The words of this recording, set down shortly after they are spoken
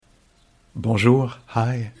Bonjour,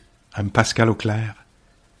 hi, I'm Pascal Auclair.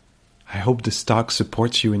 I hope this talk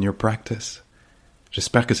supports you in your practice.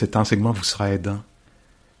 J'espère que cet enseignement vous sera aidant.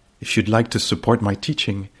 If you'd like to support my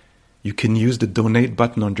teaching, you can use the donate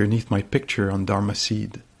button underneath my picture on Dharma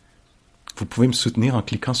Seed. Vous pouvez me soutenir en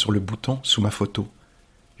cliquant sur le bouton sous ma photo.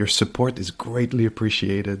 Your support is greatly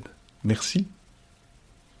appreciated. Merci.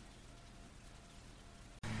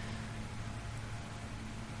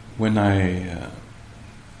 When I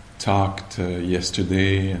talked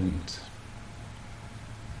yesterday and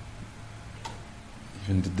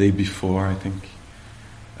even the day before, I think,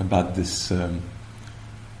 about this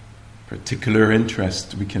particular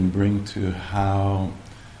interest we can bring to how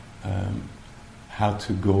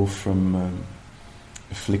to go from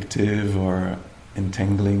afflictive or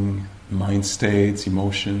entangling mind states,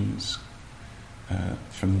 emotions,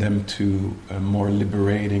 from them to more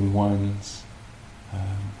liberating ones,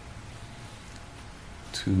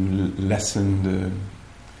 to lessen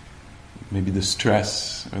maybe the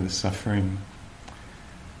stress or the suffering.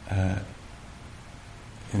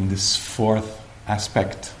 In this fourth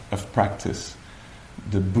aspect of practice,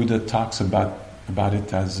 the Buddha talks about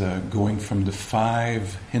it as going from the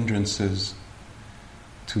 5 hindrances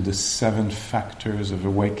to the 7 factors of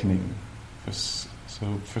awakening.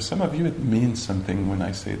 So for some of you it means something when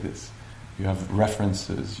I say this. You have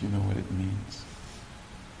references, you know what it means.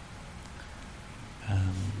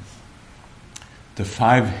 The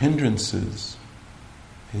 5 hindrances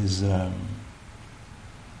is it's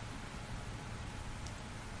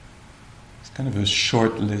kind of a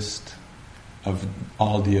short list of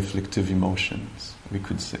all the afflictive emotions, we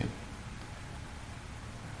could say.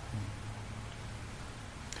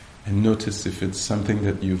 And notice if it's something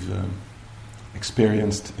that you've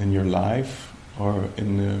experienced in your life or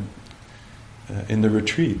in the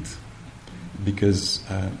retreat, because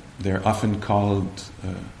they're often called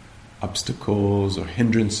obstacles or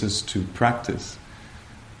hindrances to practice,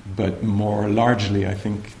 but more largely I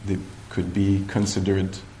think they could be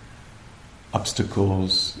considered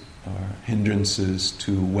obstacles or hindrances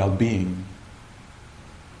to well-being.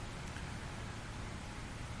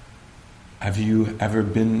 Have you ever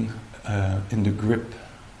been in the grip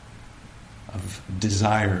of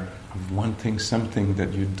desire, of wanting something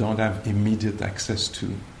that you don't have immediate access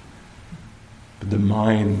to? But the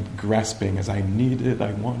mind grasping as I need it,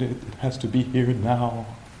 I want it, it has to be here now.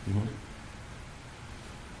 You know?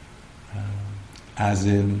 As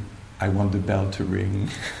in, I want the bell to ring.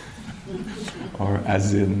 Or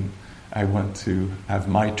as in, I want to have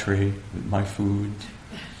my tray with my food.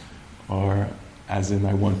 Or as in,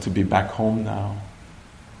 I want to be back home now.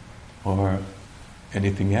 Or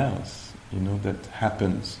anything else, that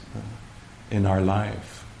happens in our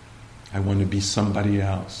life. I want to be somebody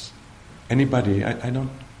else. Anybody, I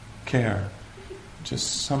don't care.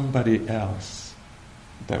 Just somebody else.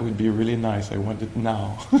 That would be really nice. I want it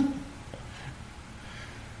now.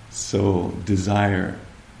 So, desire,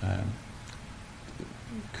 could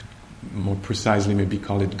more precisely maybe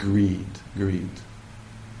call it greed.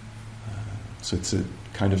 So it's a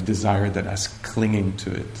kind of desire that has clinging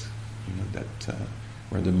to it, that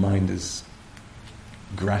where the mind is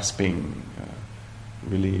grasping,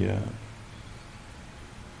 really.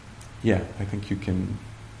 I think you can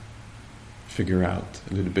figure out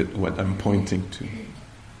a little bit what I'm pointing to.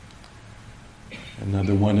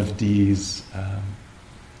 Another one of these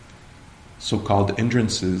so-called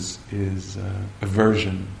hindrances is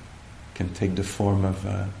aversion. Can take the form of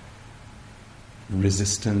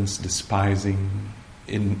resistance, despising,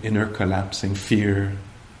 inner collapsing, fear.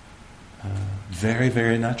 Very,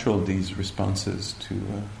 very natural, these responses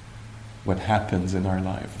to what happens in our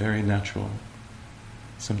life. Very natural.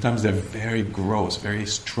 Sometimes they're very gross, very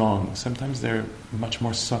strong. Sometimes they're much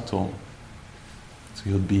more subtle. So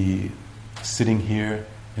you'll be sitting here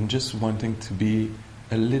and just wanting to be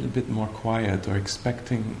a little bit more quiet, or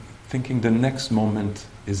thinking the next moment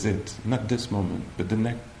is it. Not this moment, but the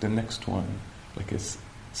next one. Like a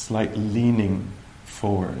slight leaning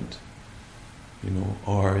forward,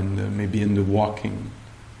 or maybe in the walking.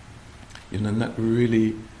 Not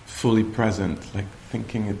really fully present, like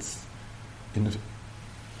thinking it's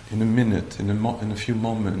in a minute, in a few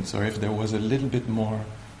moments, or if there was a little bit more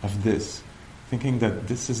of this, thinking that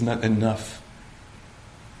this is not enough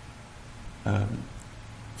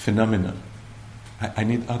phenomena. I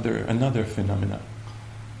need another phenomena,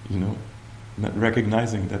 not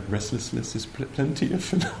recognizing that restlessness is plenty of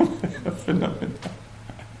phenomena.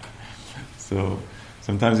 So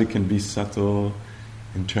sometimes it can be subtle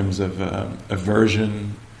in terms of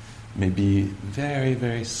aversion, maybe very,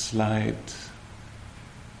 very slight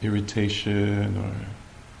irritation or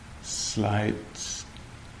slight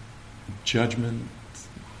judgment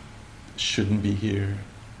shouldn't be here.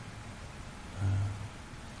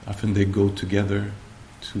 Often they go together,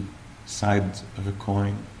 two sides of a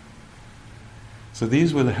coin. So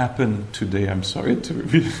these will happen today. I'm sorry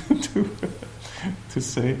to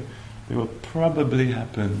say, they will probably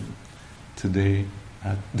happen today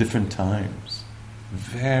at different times.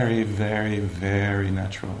 Very, very, very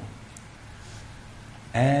natural.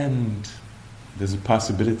 And there's a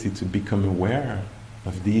possibility to become aware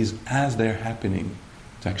of these as they're happening,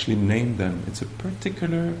 to actually name them. It's a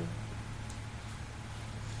particular,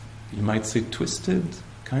 you might say, twisted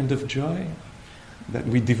kind of joy that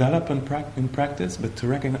we develop in practice, but to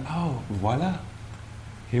recognize, oh, voila,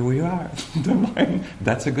 here we are. The mind,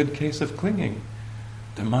 that's a good case of clinging.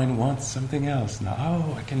 The mind wants something else. Now,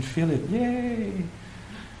 oh, I can feel it. Yay!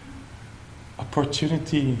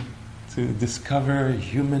 Opportunity to discover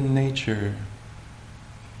human nature.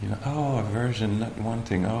 Oh, aversion, not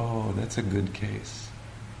wanting. Oh, that's a good case.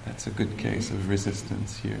 That's a good case of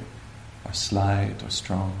resistance here. Or slight or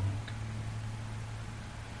strong.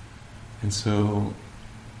 And so,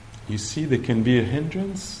 you see, there can be a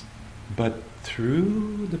hindrance, but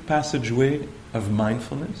through the passageway of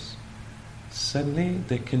mindfulness, suddenly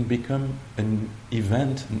they can become an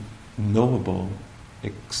event knowable,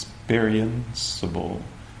 experienceable,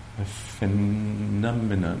 a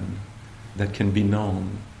phenomenon that can be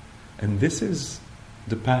known. And this is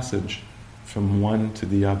the passage from one to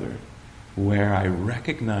the other, where I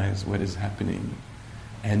recognize what is happening.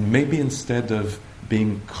 And maybe instead of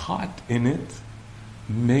being caught in it,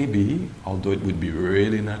 maybe, although it would be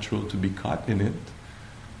really natural to be caught in it,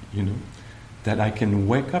 that I can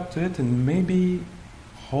wake up to it and maybe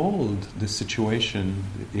hold the situation,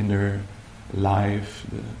 the inner life,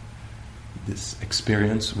 this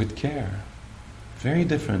experience with care. Very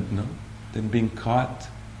different, no? Than being caught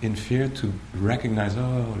in fear, to recognize,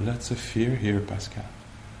 oh, lots of fear here, Pascal.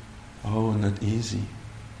 Oh, not easy.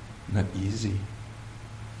 Not easy.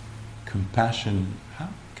 Compassion. How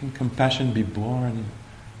can compassion be born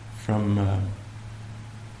from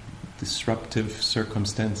disruptive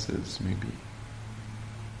circumstances, maybe?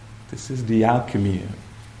 This is the alchemy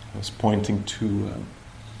I was pointing to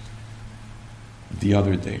the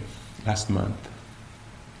other day, last month,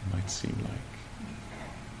 it might seem like.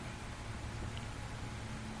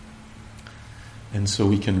 And so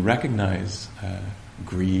we can recognize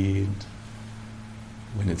greed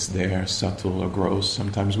when it's there, subtle or gross.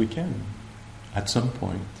 Sometimes we can, at some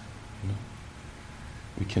point.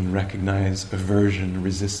 We can recognize aversion,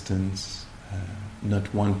 resistance,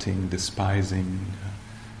 not wanting, despising.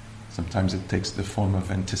 Sometimes it takes the form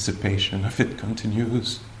of anticipation. If it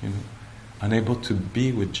continues, unable to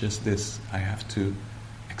be with just this, I have to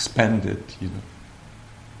expand it.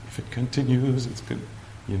 If it continues, it's good.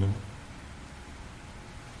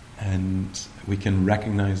 And we can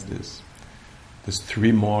recognize this. There's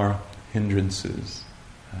 3 more hindrances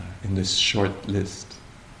in this short list.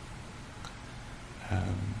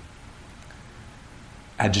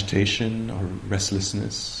 Agitation or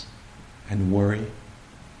restlessness and worry.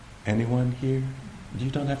 Anyone here?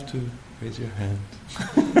 You don't have to raise your hand.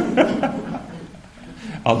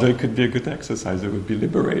 Although it could be a good exercise, it would be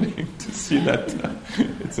liberating to see that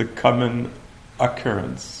it's a common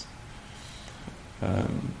occurrence.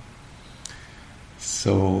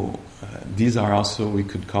 So these are also, we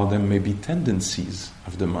could call them maybe tendencies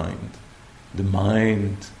of the mind. The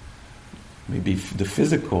mind, maybe the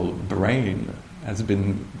physical brain has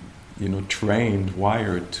been, trained,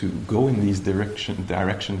 wired to go in these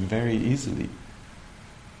direction very easily.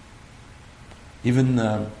 Even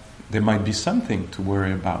there might be something to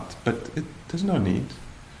worry about, but there's no need.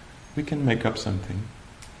 We can make up something.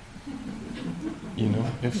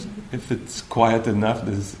 If it's quiet enough,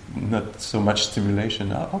 there's not so much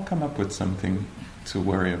stimulation, I'll come up with something to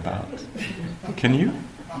worry about. Can you?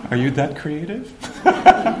 Are you that creative?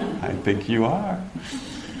 I think you are.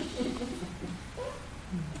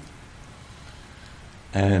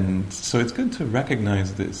 And so it's good to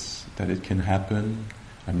recognize this, that it can happen.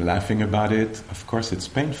 I'm laughing about it. Of course, it's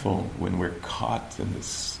painful when we're caught in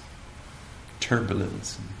this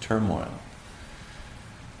turbulence and turmoil.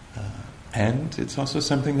 And it's also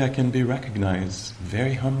something that can be recognized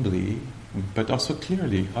very humbly, but also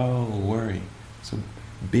clearly. Oh, worry. So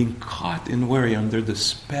being caught in worry, under the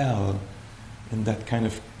spell, in that kind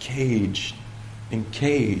of cage,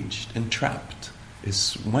 encaged, entrapped,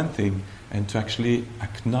 is one thing. And to actually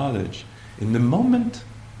acknowledge, in the moment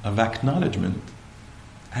of acknowledgement,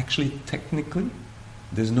 actually, technically,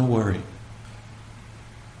 there's no worry.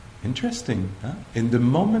 Interesting, huh? In the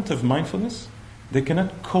moment of mindfulness, they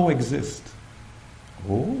cannot coexist.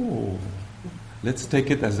 Oh, let's take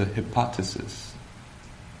it as a hypothesis.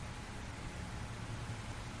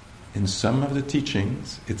 In some of the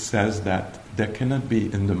teachings, it says that there cannot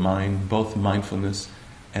be in the mind both mindfulness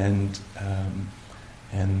and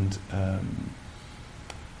an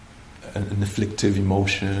afflictive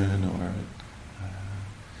emotion or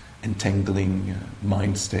entangling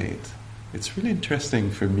mind state. It's really interesting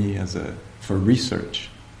for me for research.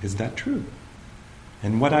 Is that true?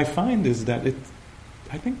 And what I find is that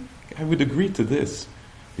I think I would agree to this,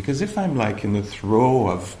 because if I'm like in the throe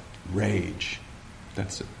of rage,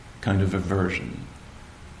 that's a kind of aversion.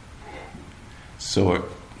 So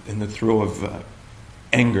in the throe of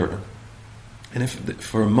anger, and if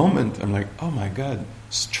for a moment I'm like, oh my God,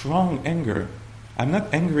 strong anger. I'm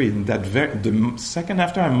not angry in that the second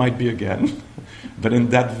after I might be again, but in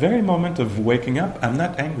that very moment of waking up, I'm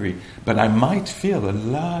not angry, but I might feel a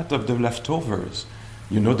lot of the leftovers.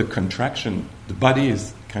 You know, the contraction, the body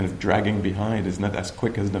is kind of dragging behind, is not as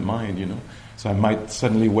quick as the mind, you know. So I might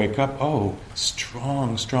suddenly wake up, oh,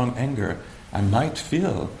 strong anger. I might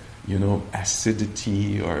feel, you know,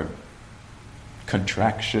 acidity or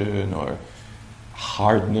contraction or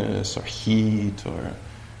hardness or heat or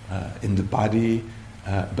in the body.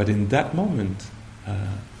 But in that moment,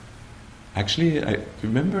 actually, I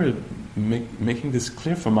remember making this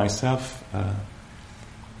clear for myself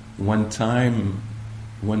one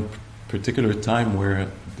particular time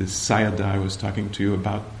where this Sayadaw I was talking to you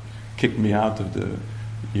about kicked me out of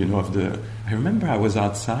I remember I was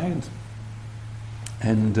outside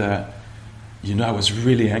and, I was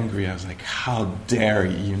really angry. I was like, how dare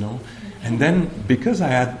you, And then because I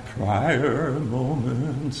had prior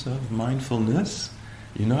moments of mindfulness,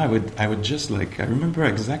 I would just I remember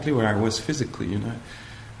exactly where I was physically,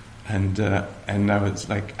 and I was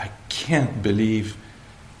like, I can't believe.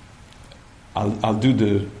 I'll do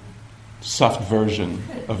the soft version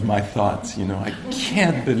of my thoughts, I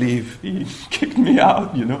can't believe he kicked me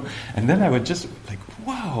out, and then I would just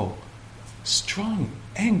wow, strong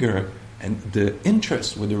anger, and the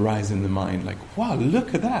interest would arise in the mind, wow,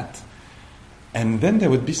 look at that. And then there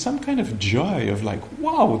would be some kind of joy of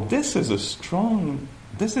wow, this is a strong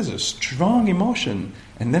emotion.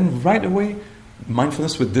 And then right away,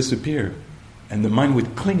 mindfulness would disappear. And the mind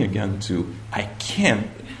would cling again to, I can't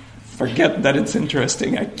forget that it's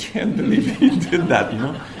interesting. I can't believe he did that,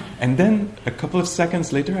 And then a couple of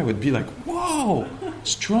seconds later, I would be like, wow,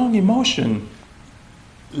 strong emotion.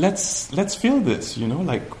 Let's feel this,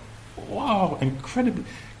 wow, incredibly,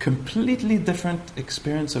 completely different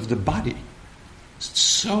experience of the body.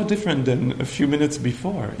 So different than a few minutes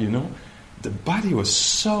before, The body was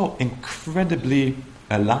so incredibly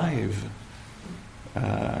alive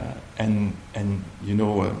and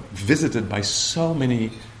visited by so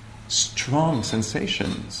many strong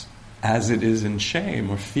sensations, as it is in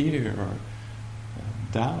shame or fear or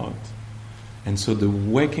doubt. And so the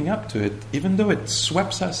waking up to it, even though it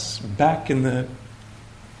sweeps us back in the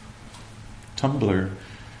tumbler,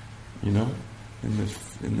 in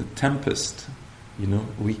the tempest,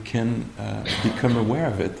 we can become aware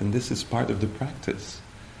of it, and this is part of the practice.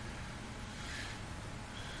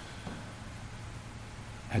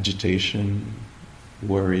 Agitation,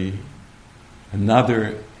 worry,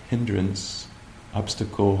 another hindrance,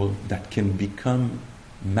 obstacle that can become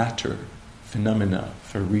matter, phenomena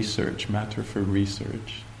for research, matter for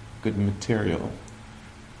research, good material,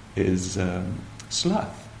 is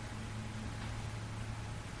sloth.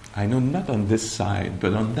 I know not on this side,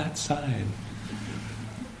 but on that side.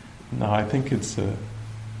 No, I think it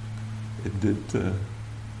did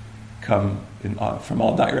come from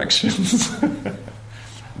all directions.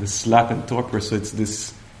 The sloth and torpor, so it's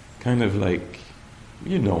this kind of I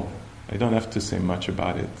don't have to say much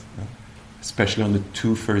about it. Especially on the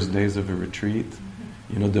 2 first days of a retreat,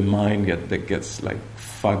 the mind gets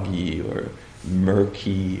foggy or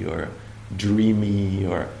murky or dreamy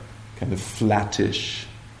or kind of flattish,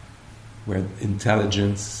 where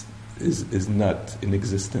intelligence is not in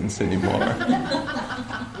existence anymore.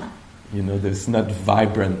 There's not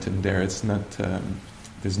vibrant in there. It's not.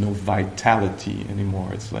 There's no vitality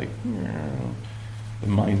anymore. It's the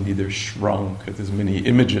mind either shrunk. There's many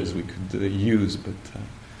images we could use, but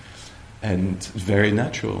and very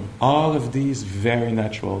natural. All of these very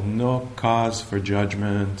natural. No cause for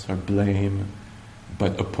judgment or blame,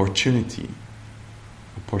 but opportunities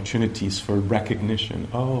for recognition.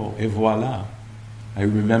 Oh, et voilà. I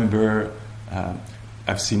remember,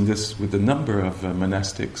 I've seen this with a number of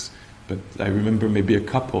monastics, but I remember maybe a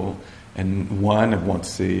couple, and one, I won't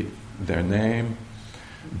say their name,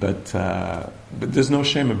 but there's no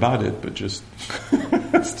shame about it, but just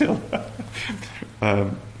still,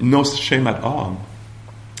 no shame at all.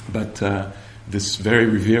 But this very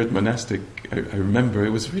revered monastic, I remember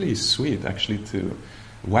it was really sweet actually to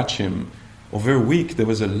watch him. Over a week there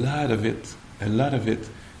was a lot of it, and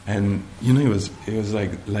it was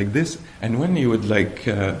like this, and when he would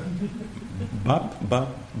bump,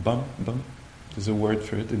 there's a word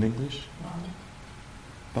for it in English.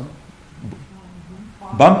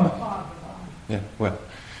 Bum? Yeah, well.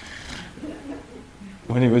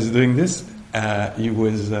 When he was doing this, what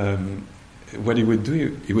he would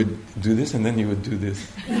do, he would do this and then he would do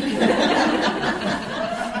this.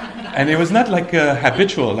 And it was not like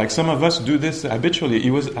habitual, like some of us do this habitually.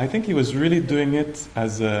 I think he was really doing it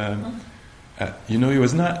as he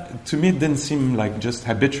was not, to me it didn't seem like just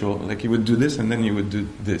habitual, like he would do this and then he would do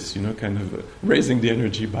this, kind of raising the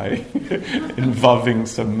energy by involving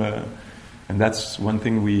some, and that's one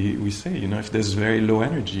thing we say, if there's very low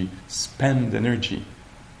energy, spend energy.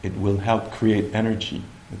 It will help create energy.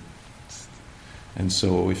 And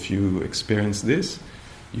so if you experience this,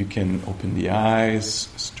 you can open the eyes,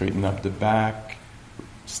 straighten up the back,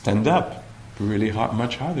 stand up, really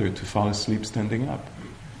much harder to fall asleep standing up.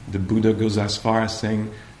 The Buddha goes as far as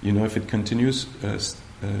saying, if it continues,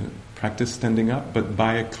 practice standing up, but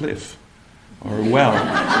by a cliff or a well.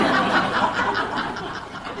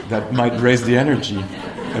 That might raise the energy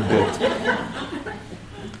a bit.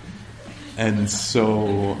 And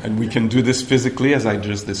we can do this physically, as I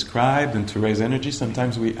just described, and to raise energy,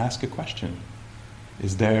 sometimes we ask a question.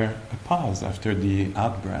 Is there a pause after the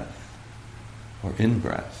out-breath or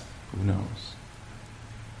in-breath? Who knows?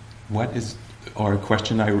 Or a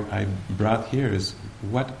question I brought here is,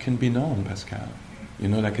 what can be known, Pascal?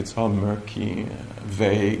 Like it's all murky,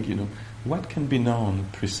 vague, What can be known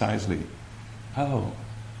precisely? Oh,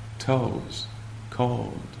 toes,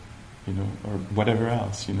 cold, or whatever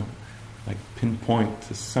else, like pinpoint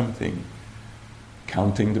to something.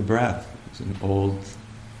 Counting the breath is an old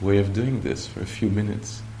way of doing this for a few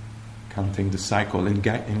minutes. Counting the cycle,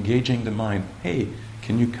 engaging the mind. Hey,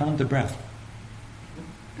 can you count the breath?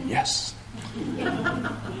 Yes.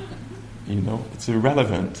 It's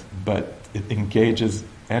irrelevant, but it engages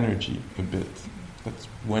energy a bit. That's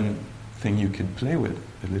one thing you can play with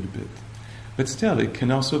a little bit. But still, it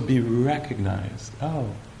can also be recognized. Oh,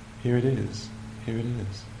 here it is. Here it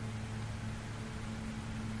is.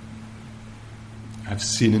 I've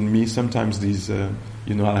seen in me sometimes these, I'll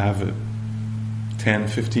have 10,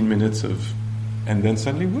 15 minutes of, and then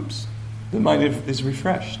suddenly, whoops, the mind is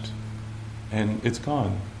refreshed. And it's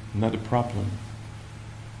gone. Not a problem.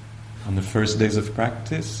 On the first days of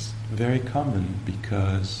practice, very common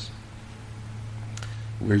because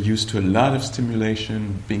we're used to a lot of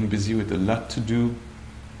stimulation, being busy with a lot to do,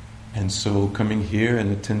 and so coming here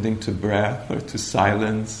and attending to breath or to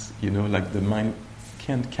silence, like the mind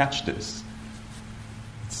can't catch this.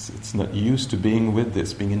 It's not used to being with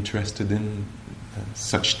this, being interested in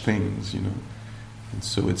such things, And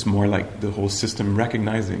so it's more like the whole system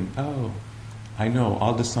recognizing, oh, I know,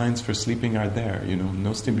 all the signs for sleeping are there,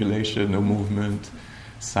 no stimulation, no movement,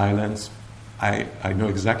 silence. I know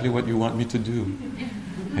exactly what you want me to do.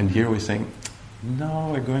 And here we're saying,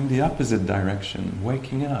 no, we're going the opposite direction,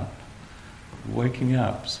 waking up.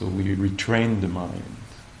 So we retrain the mind.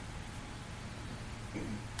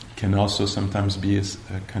 It can also sometimes be a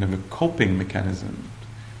kind of a coping mechanism.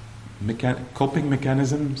 Coping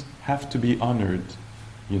mechanisms have to be honored,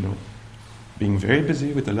 Being very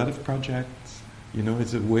busy with a lot of projects,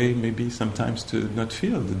 is a way maybe sometimes to not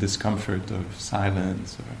feel the discomfort of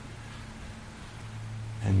silence,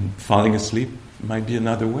 and falling asleep might be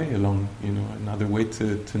another way along, another way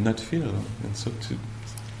to not feel, and so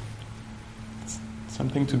it's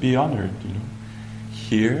something to be honored,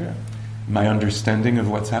 Here, my understanding of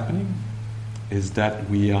what's happening is that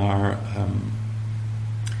we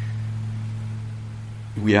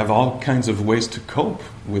have all kinds of ways to cope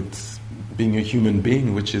with being a human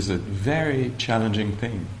being, which is a very challenging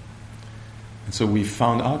thing. And so we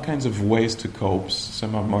found all kinds of ways to cope.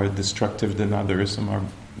 Some are more destructive than others, some are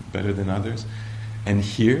better than others. And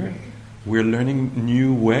here, we're learning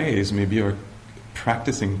new ways, maybe, or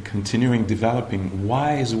practicing, continuing developing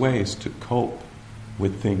wise ways to cope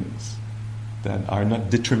with things that are not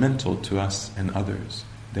detrimental to us and others.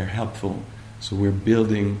 They're helpful. So we're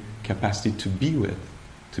building capacity to be with,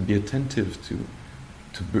 to be attentive to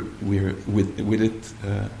we're with it,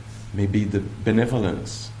 maybe the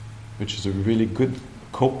benevolence, which is a really good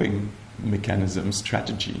coping mechanism,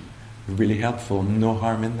 strategy, really helpful, no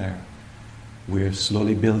harm in there. We're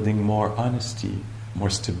slowly building more honesty, more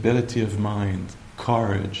stability of mind,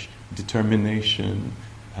 courage, determination,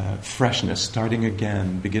 freshness, starting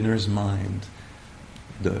again, beginner's mind.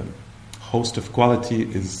 The host of quality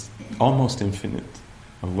is almost infinite.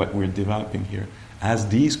 of what we're developing here. As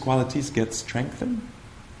these qualities get strengthened,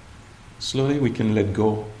 slowly we can let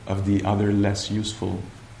go of the other less useful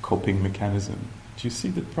coping mechanism. Do you see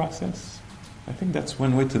the process? I think that's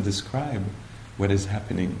one way to describe what is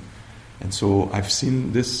happening. And so I've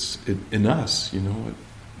seen this in us,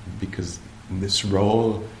 because in this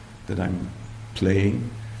role that I'm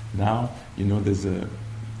playing now,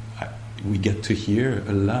 we get to hear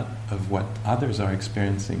a lot of what others are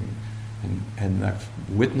experiencing. And I've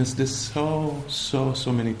witnessed this so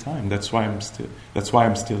many times. That's why I'm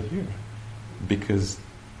still here. Because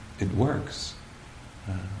it works.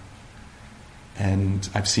 And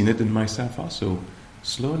I've seen it in myself also.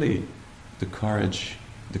 Slowly, the courage,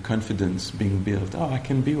 the confidence being built. Oh, I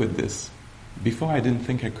can be with this. Before I didn't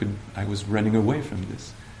think I could. I was running away from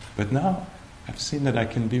this. But now I've seen that I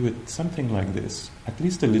can be with something like this, at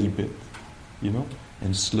least a little bit,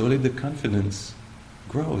 And slowly the confidence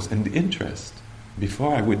grows and the interest.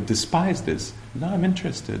 Before I would despise this. Now I'm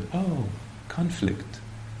interested. Oh, conflict.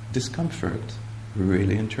 Discomfort,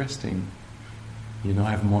 really interesting.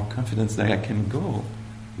 I have more confidence that I can go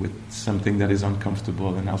with something that is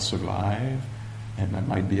uncomfortable and I'll survive, and I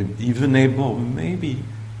might be even able maybe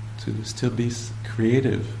to still be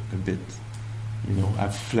creative a bit,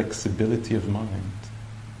 have flexibility of mind.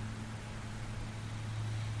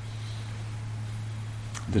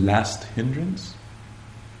 The last hindrance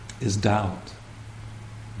is doubt.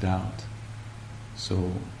 Doubt.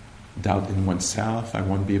 So doubt in oneself, I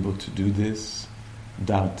won't be able to do this.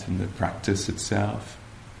 Doubt in the practice itself.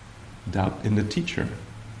 Doubt in the teacher.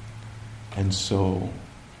 And so,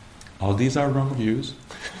 all these are wrong views.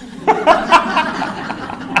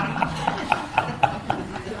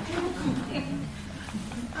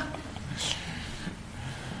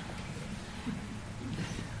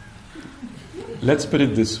 Let's put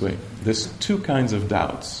it this way. There's two kinds of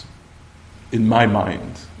doubts, in my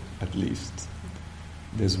mind, at least.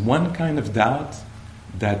 There's one kind of doubt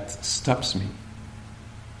that stops me.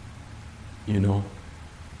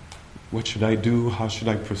 What should I do? How should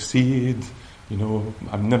I proceed?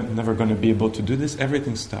 I'm never going to be able to do this.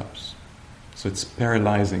 Everything stops. So it's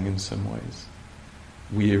paralyzing in some ways.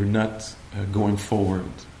 We are not going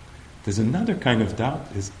forward. There's another kind of doubt.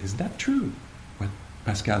 Is that true? What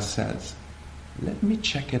Pascal says. Let me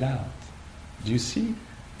check it out. Do you see?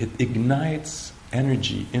 It ignites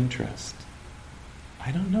energy, interest.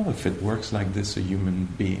 I don't know if it works like this, a human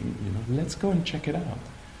being. Let's go and check it out.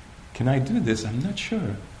 Can I do this? I'm not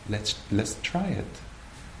sure. Let's try it.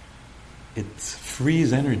 It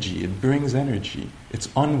frees energy. It brings energy. It's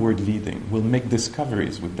onward leading. We'll make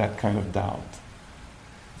discoveries with that kind of doubt.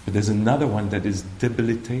 But there's another one that is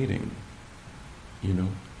debilitating.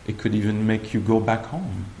 It could even make you go back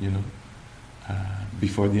home.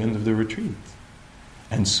 Before the end of the retreat.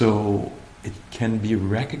 And so it can be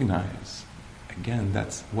recognized. Again,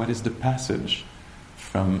 that's what is the passage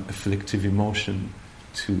from afflictive emotion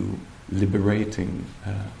to liberating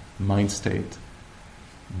mind state.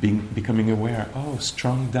 Becoming aware,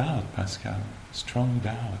 strong doubt, Pascal, strong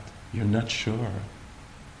doubt. You're not sure.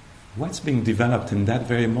 What's being developed in that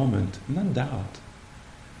very moment? Not doubt.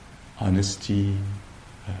 Honesty,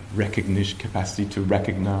 recognition, capacity to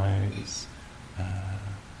recognize,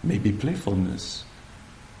 maybe playfulness,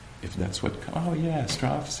 if that's what. Oh yes,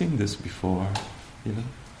 I've seen this before.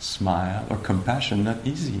 Smile or compassion. Not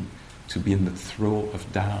easy to be in the throe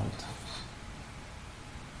of doubt.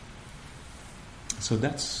 So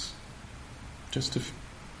that's just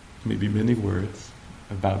maybe many words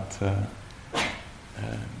about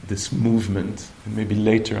this movement, and maybe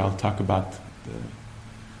later I'll talk about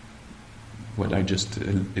what I just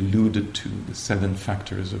alluded to, the 7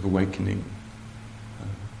 factors of awakening.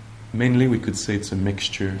 Mainly we could say it's a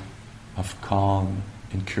mixture of calm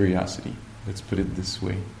and curiosity. Let's put it this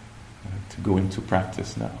way, to go into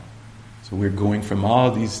practice now. So we're going from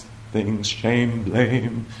all these things, shame,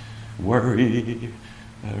 blame, worry,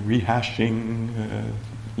 rehashing,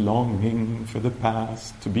 longing for the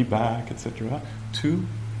past, to be back, etc., to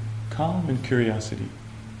calm and curiosity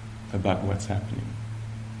about what's happening.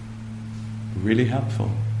 Really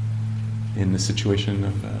helpful in a situation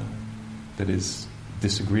of that is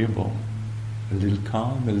disagreeable. A little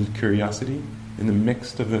calm, a little curiosity in the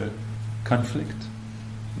midst of a conflict.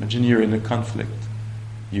 Imagine you're in a conflict.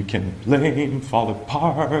 You can blame, fall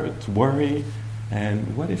apart, worry.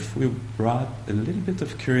 And what if we brought a little bit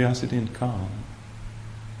of curiosity and calm?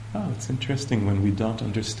 Oh, it's interesting when we don't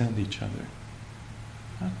understand each other.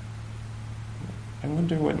 I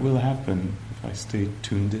wonder what will happen if I stay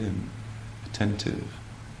tuned in, attentive.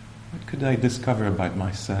 What could I discover about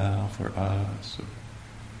myself or us? Or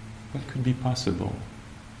what could be possible?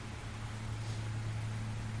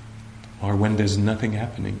 or when there's nothing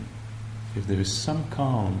happening. If there is some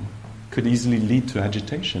calm, could easily lead to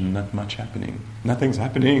agitation, not much happening. Nothing's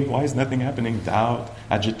happening, why is nothing happening? Doubt,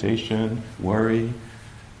 agitation, worry,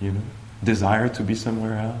 desire to be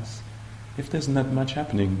somewhere else. If there's not much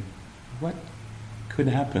happening, what could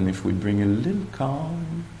happen if we bring a little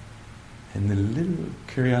calm and a little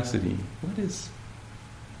curiosity? What is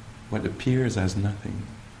what appears as nothing?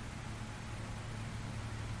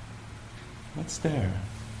 What's there?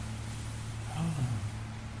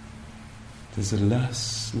 There's a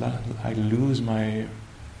loss. I lose my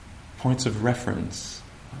points of reference.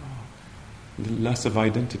 A little loss of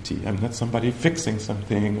identity. I'm not somebody fixing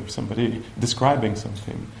something or somebody describing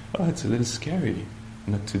something. It's a little scary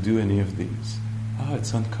not to do any of these.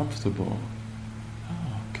 It's uncomfortable.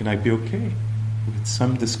 Can I be okay with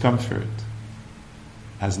some discomfort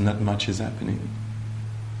as not much is happening?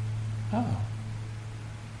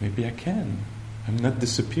 Maybe I can. I'm not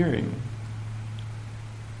disappearing.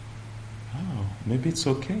 Maybe it's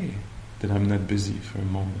okay that I'm not busy for a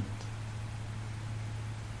moment.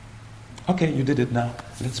 Okay, you did it now.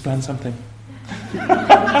 Let's plan something.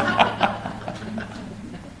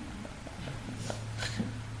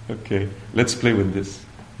 Okay, let's play with this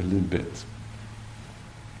a little bit.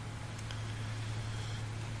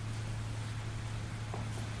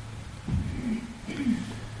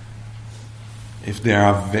 If there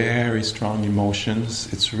are very strong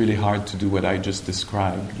emotions, it's really hard to do what I just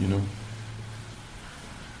described,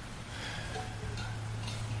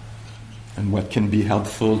 And what can be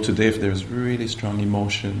helpful today, if there's really strong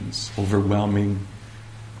emotions, overwhelming,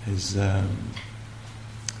 is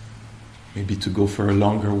maybe to go for a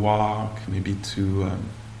longer walk, maybe to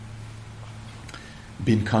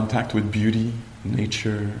be in contact with beauty,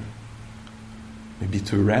 nature, maybe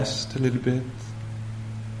to rest a little bit.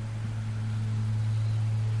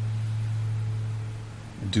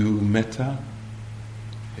 Do metta,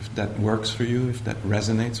 if that works for you, if that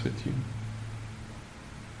resonates with you.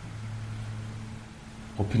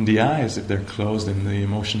 Open the eyes if they're closed and the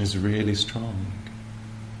emotion is really strong.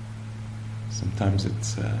 Sometimes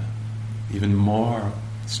it's even more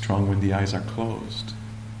strong when the eyes are closed.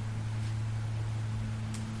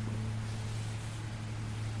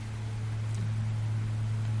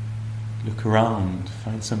 Look around,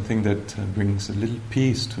 find something that brings a little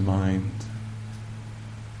peace to mind.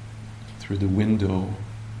 Through the window,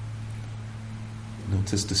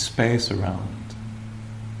 notice the space around.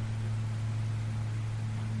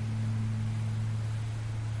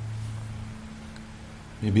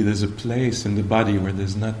 Maybe there's a place in the body where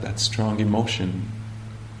there's not that strong emotion,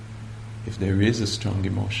 if there is a strong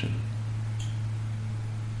emotion.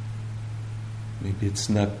 Maybe it's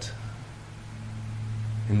not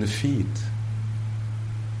in the feet.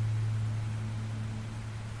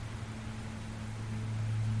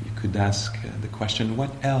 You could ask the question,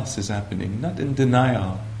 what else is happening? Not in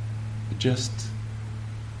denial, but just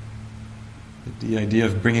the idea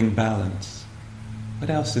of bringing balance. What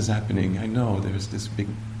else is happening? I know there's this big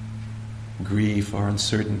grief or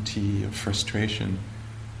uncertainty or frustration.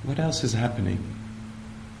 What else is happening?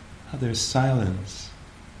 There's silence,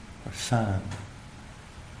 or fan,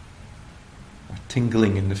 or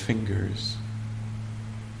tingling in the fingers.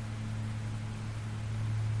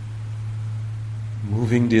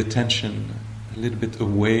 Moving the attention a little bit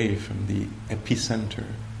away from the epicenter.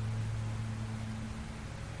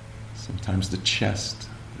 Sometimes the chest.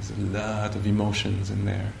 There's a lot of emotions in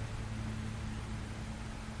there.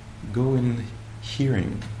 Go in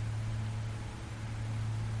hearing.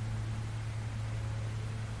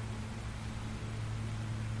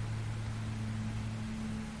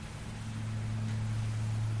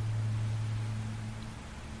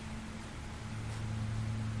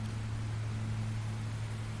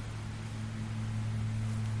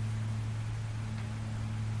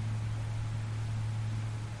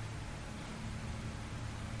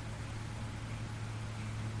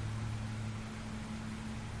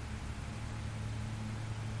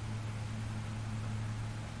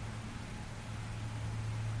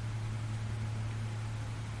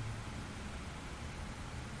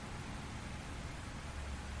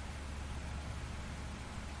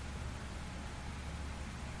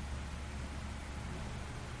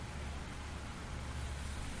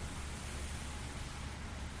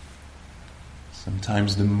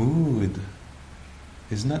 Sometimes the mood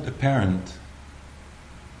is not apparent.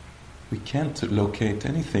 We can't locate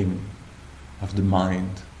anything of the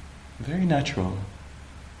mind. Very natural.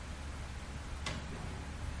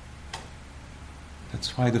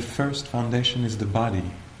 That's why the first foundation is the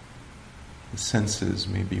body, the senses,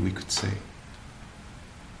 maybe we could say.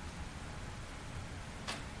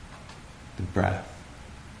 The breath.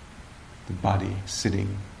 the body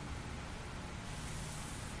sitting.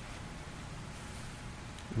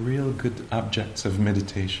 Real good objects of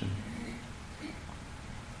meditation.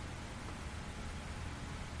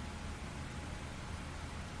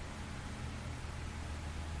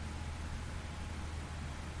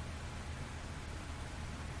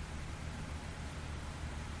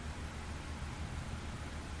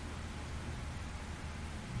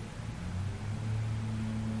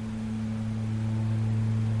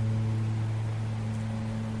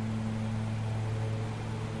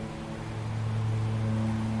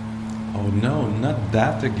 Oh no, not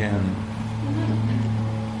that again.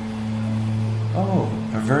 Oh,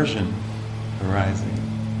 aversion arising.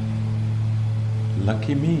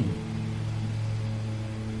 Lucky me.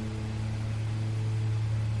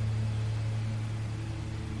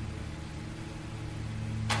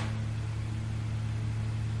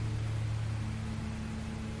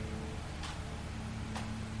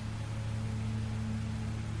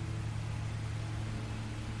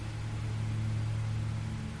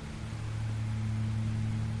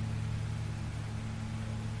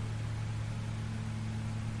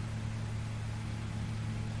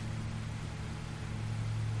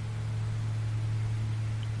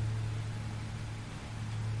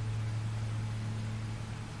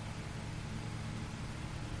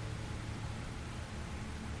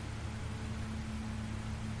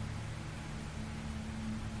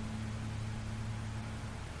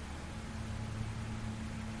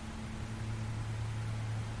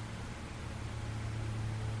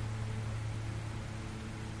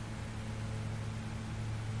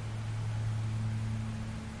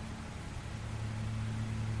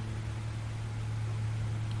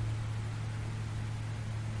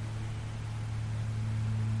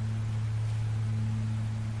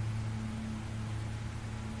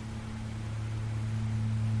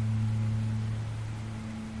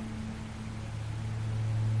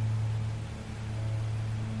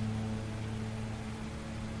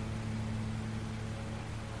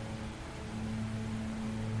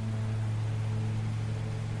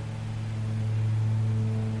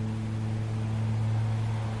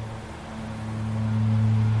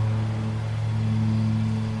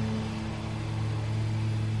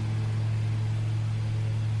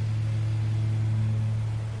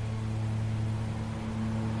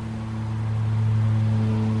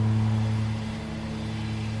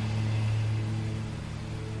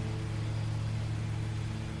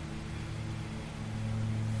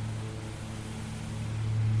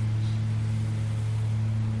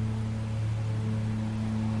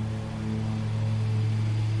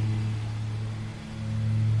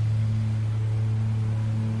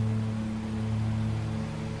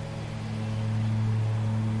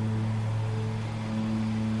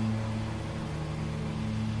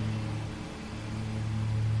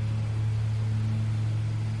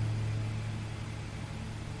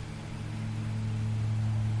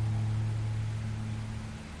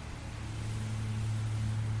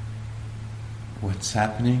 What's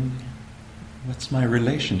happening? What's my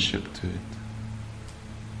relationship to it?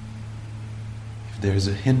 If there's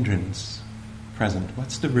a hindrance present,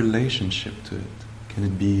 what's the relationship to it? Can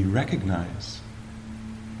it be recognized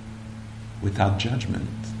without judgment?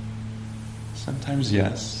 Sometimes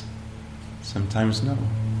yes, sometimes no.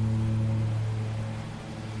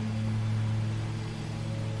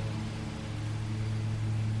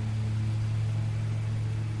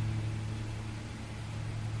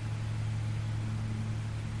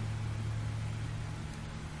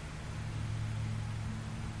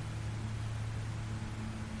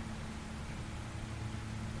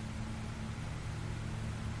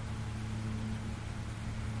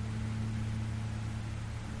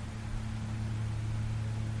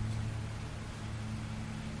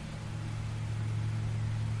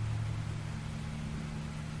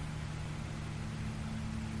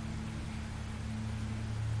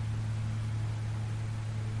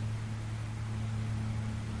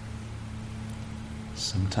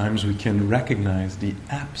 Sometimes we can recognize the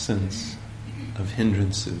absence of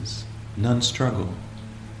hindrances, non-struggle,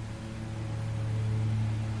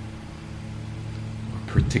 or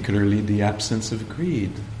particularly the absence of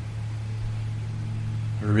greed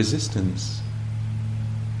or resistance.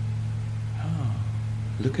 Oh,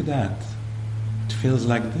 look at that. It feels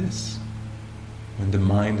like this when the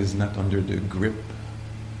mind is not under the grip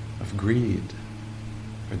of greed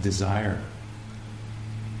or desire.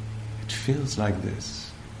 It feels like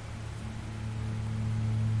this.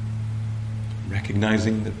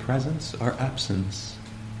 Recognizing the presence or absence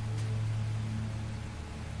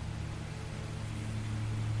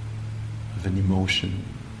of an emotion,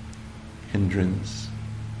 hindrance.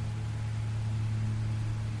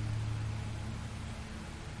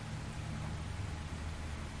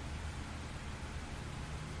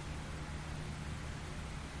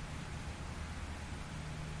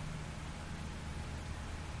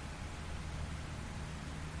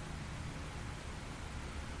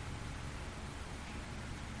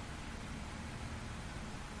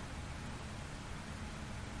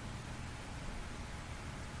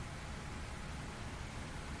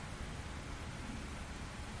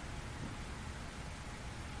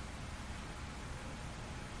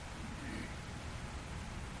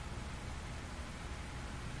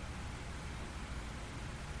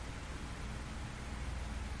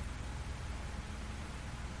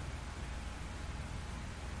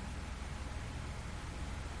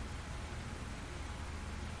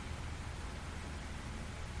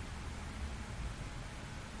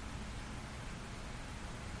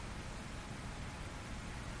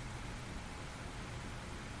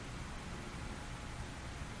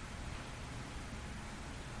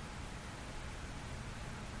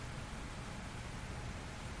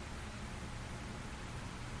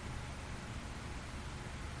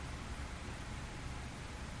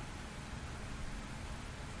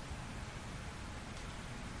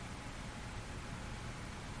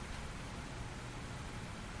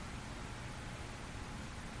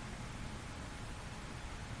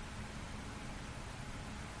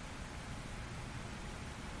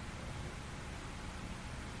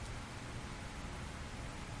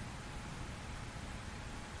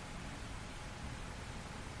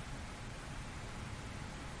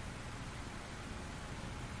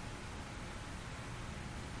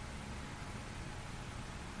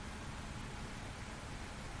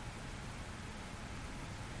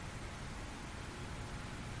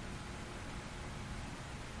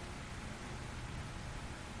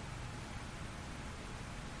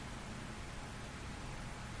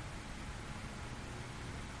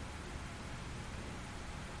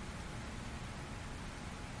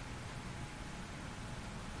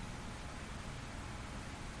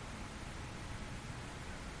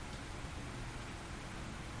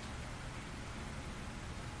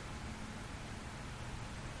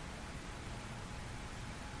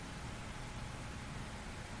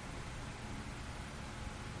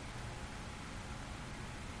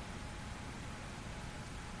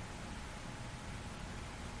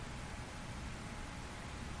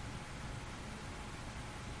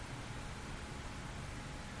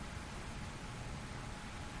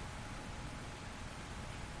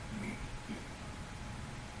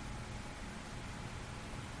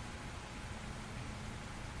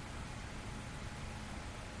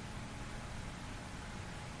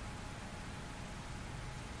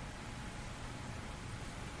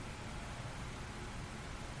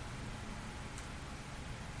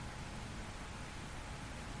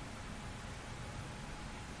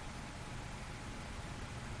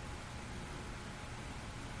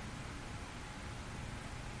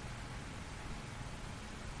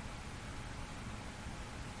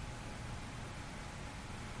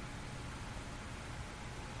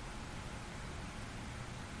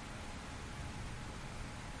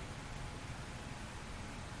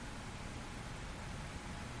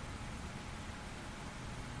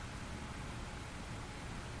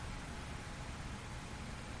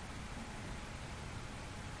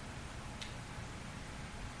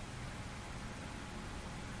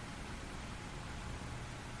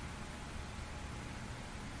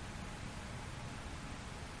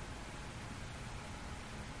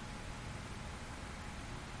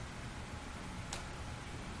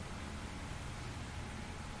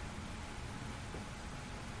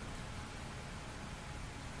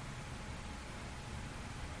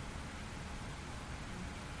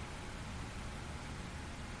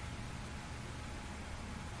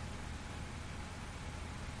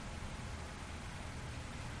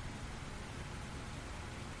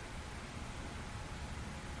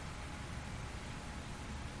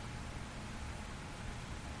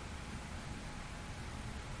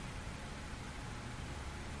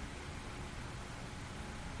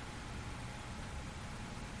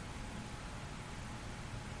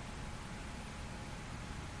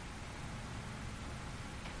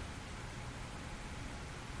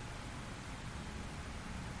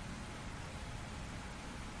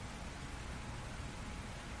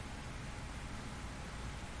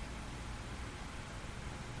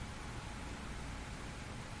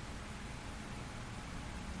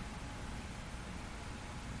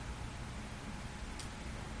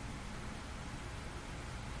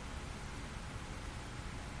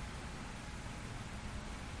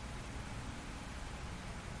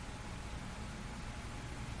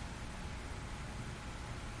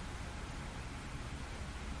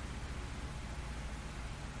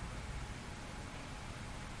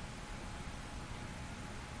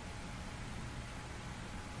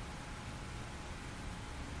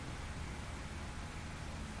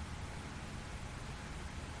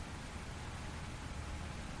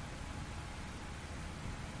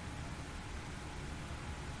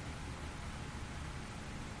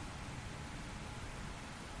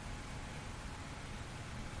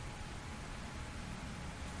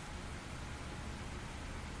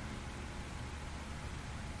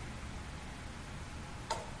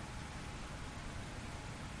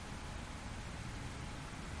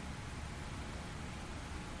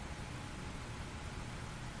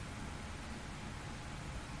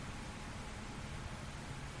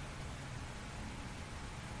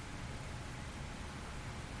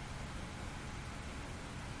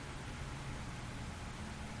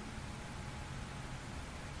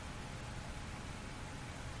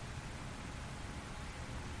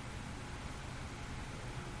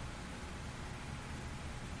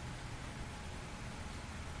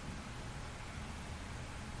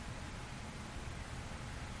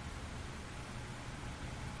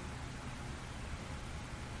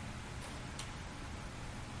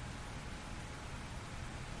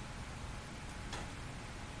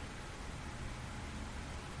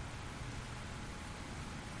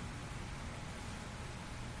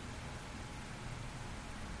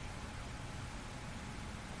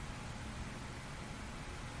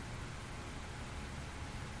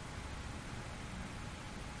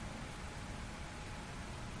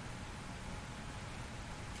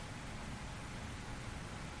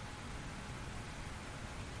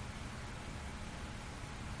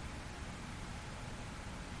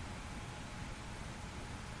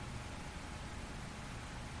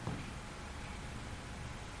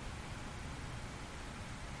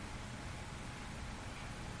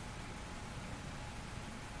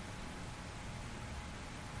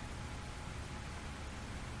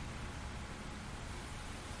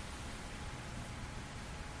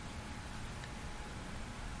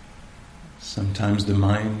 Sometimes the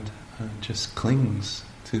mind just clings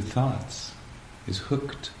to thoughts, is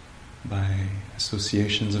hooked by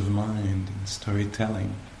associations of mind and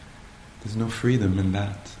storytelling. There's no freedom in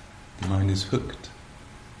that. The mind is hooked,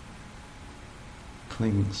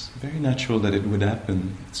 clings. Very natural that it would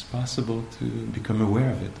happen. It's possible to become aware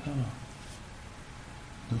of it. Oh,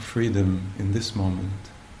 no freedom in this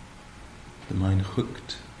moment. The mind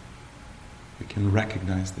hooked. We can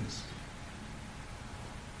recognize this.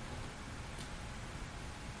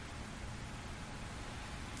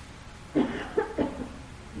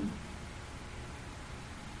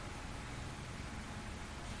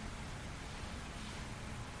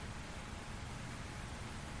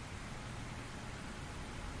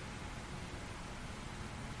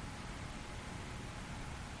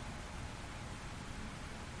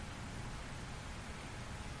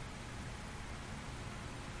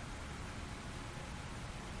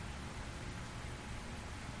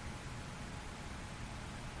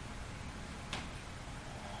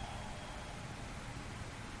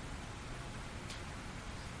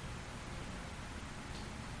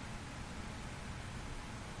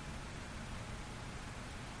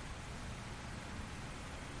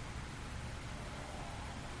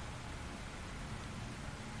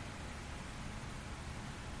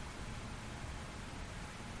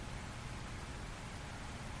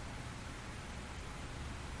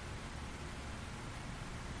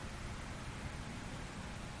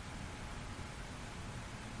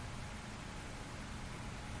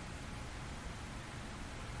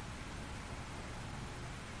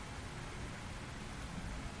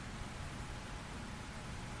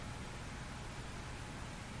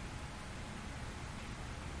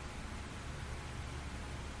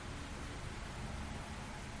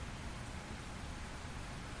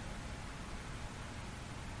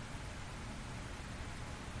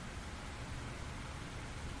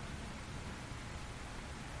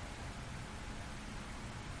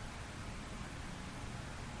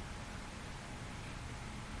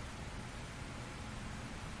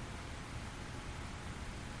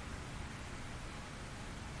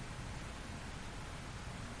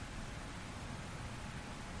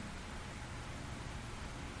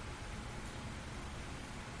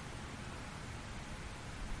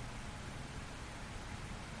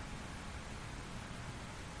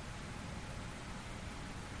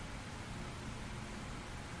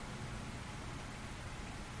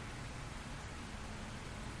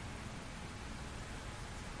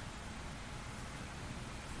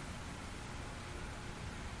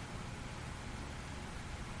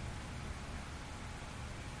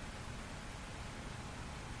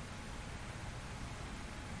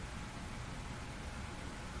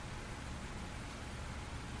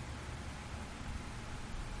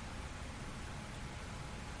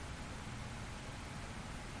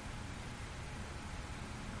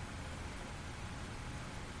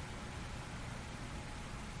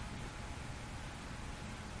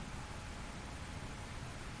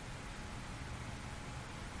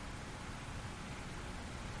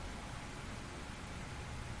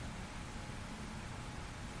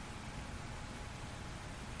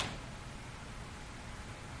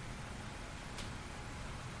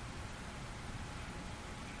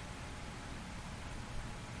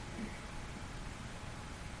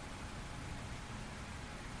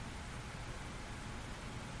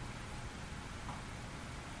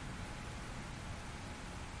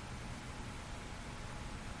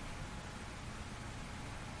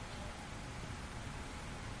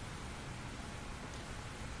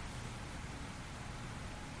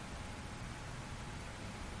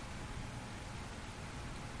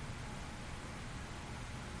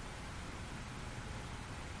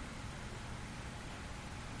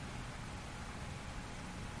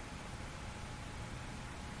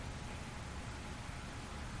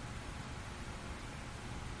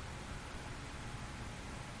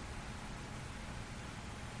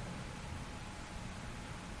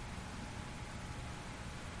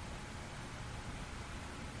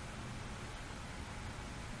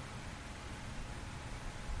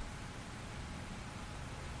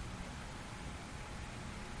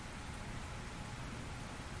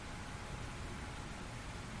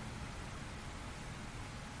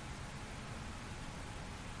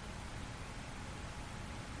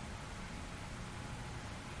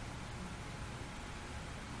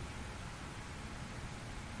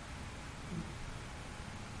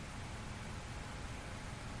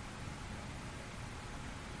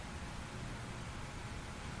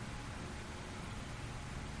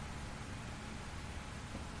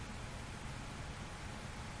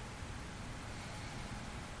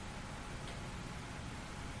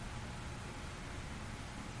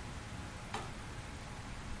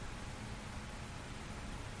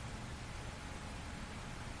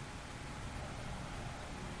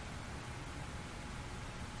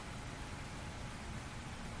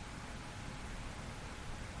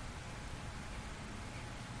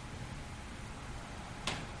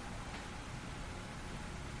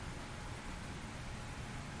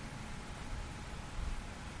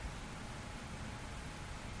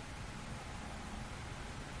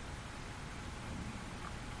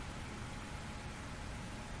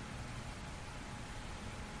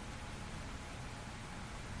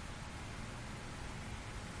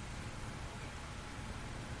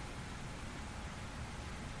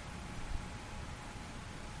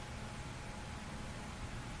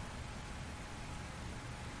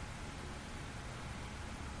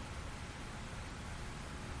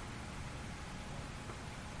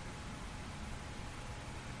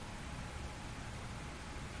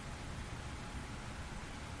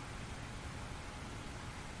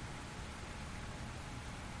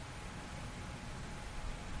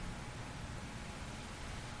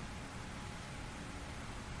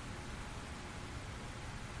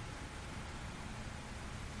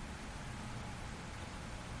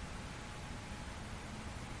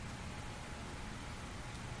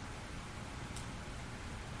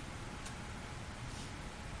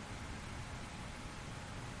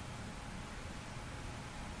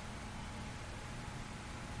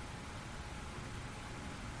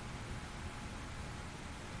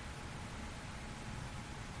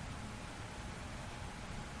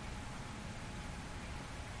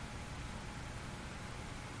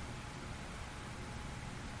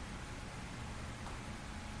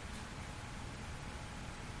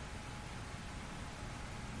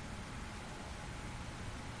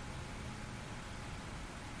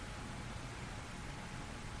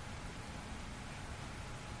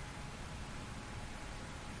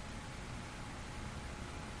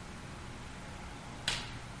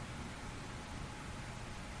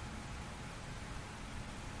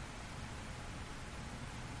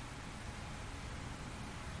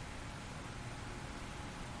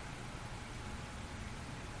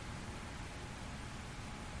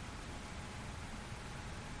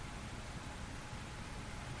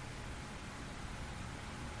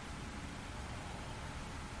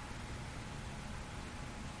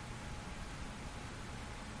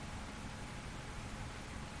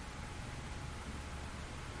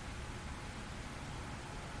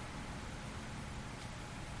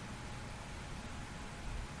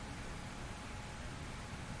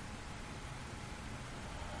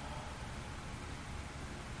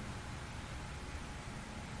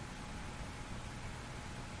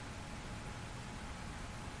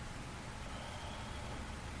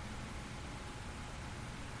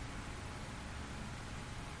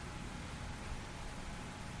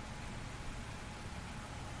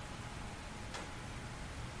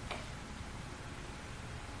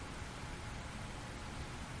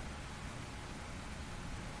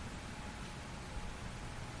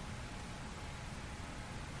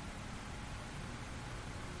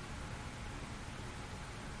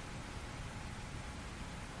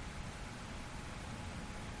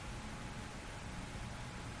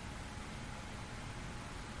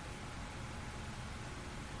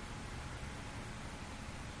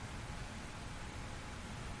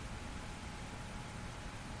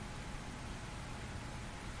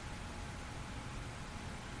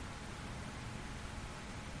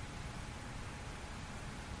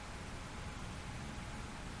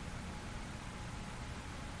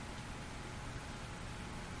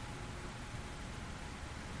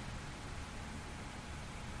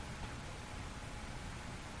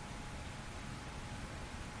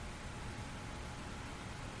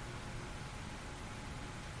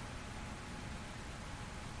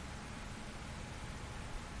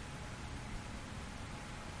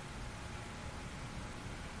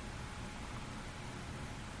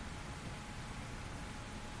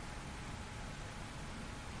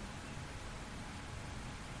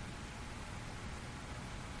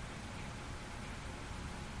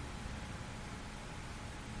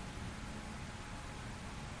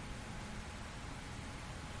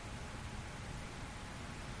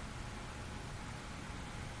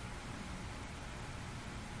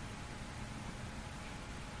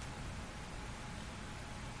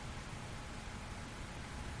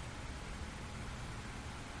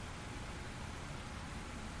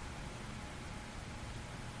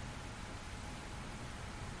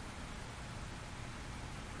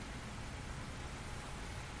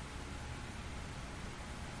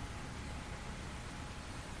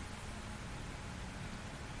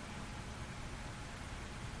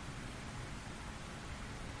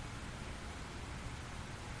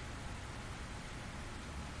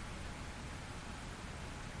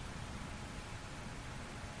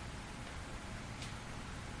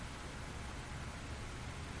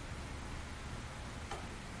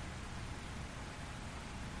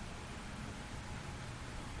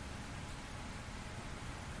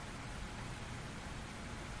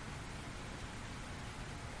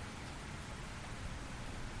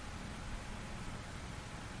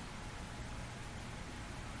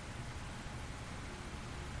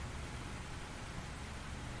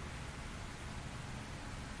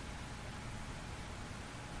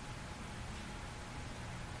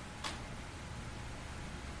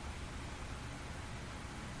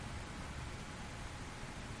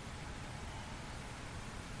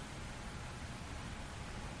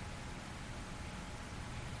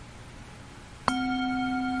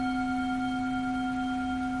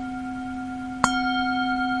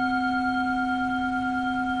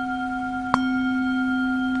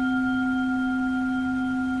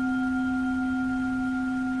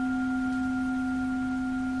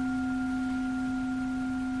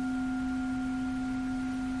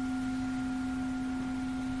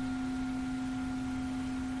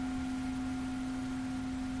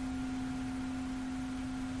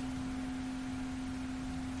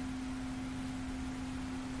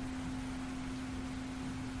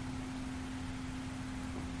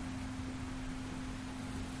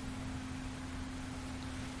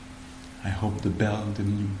 hope the bell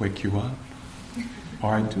didn't wake you up.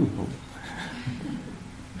 Or I do hope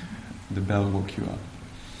the bell woke you up.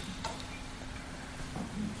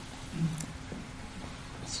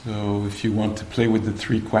 So if you want to play with the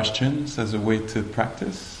 3 questions as a way to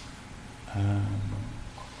practice,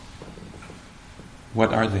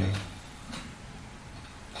 what are they?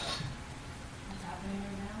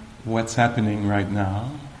 What's happening right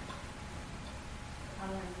now?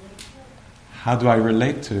 How do I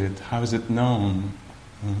relate to it? How is it known?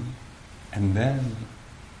 And then,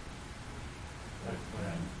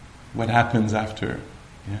 what happens after?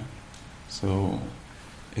 Yeah. So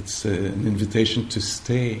it's an invitation to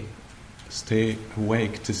stay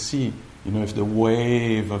awake, to see, if the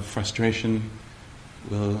wave of frustration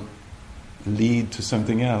will lead to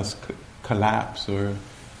something else, collapse or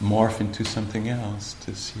morph into something else,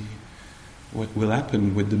 to see what will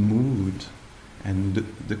happen with the mood. And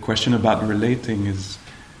the question about relating is,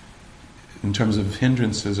 in terms of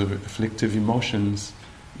hindrances or afflictive emotions,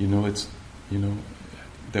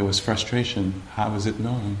 there was frustration. How was it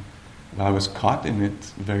known? Well, I was caught in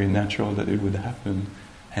it, very natural that it would happen.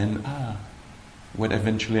 And what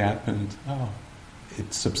eventually happened?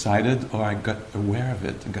 It subsided, or I got aware of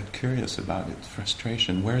it, I got curious about it.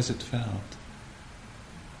 Frustration, where is it felt?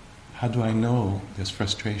 How do I know there's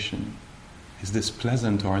frustration? Is this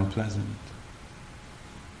pleasant or unpleasant?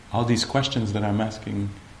 All these questions that I'm asking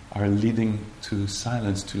are leading to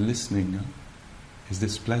silence, to listening. Is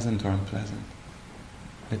this pleasant or unpleasant?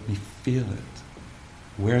 Let me feel it.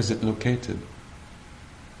 Where is it located?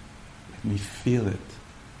 Let me feel it.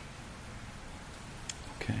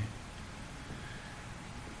 Okay.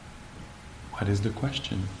 What is the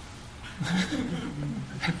question?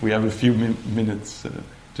 We have a few minutes,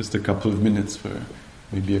 just a couple of minutes for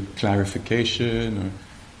maybe a clarification or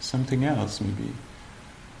something else, maybe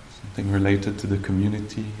something related to the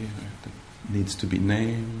community or that needs to be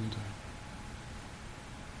named.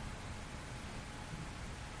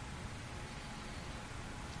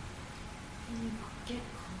 Can you get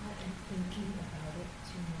caught in thinking about it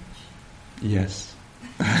too much? Yes.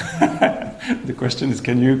 The question is,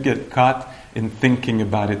 can you get caught in thinking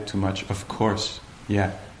about it too much? Of course,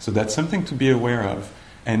 yeah. So that's something to be aware of.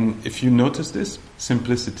 And if you notice this,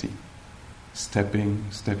 simplicity. Stepping,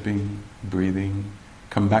 breathing.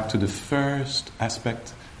 Come back to the first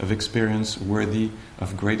aspect of experience worthy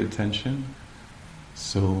of great attention.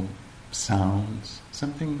 So, sounds,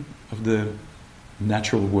 something of the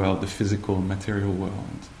natural world, the physical, material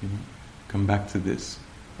world. Come back to this.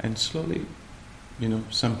 And slowly,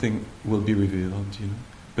 something will be revealed,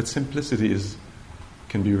 But simplicity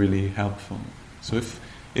can be really helpful. So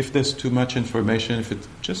if there's too much information,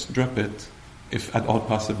 just drop it, if at all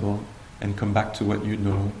possible, and come back to what you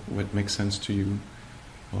know, what makes sense to you,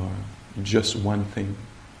 or just one thing.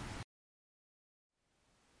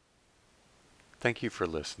 Thank you for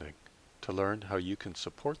listening. To learn how you can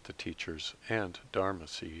support the teachers and Dharma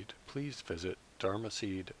Seed, please visit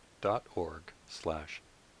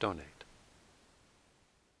dharmaseed.org/donate.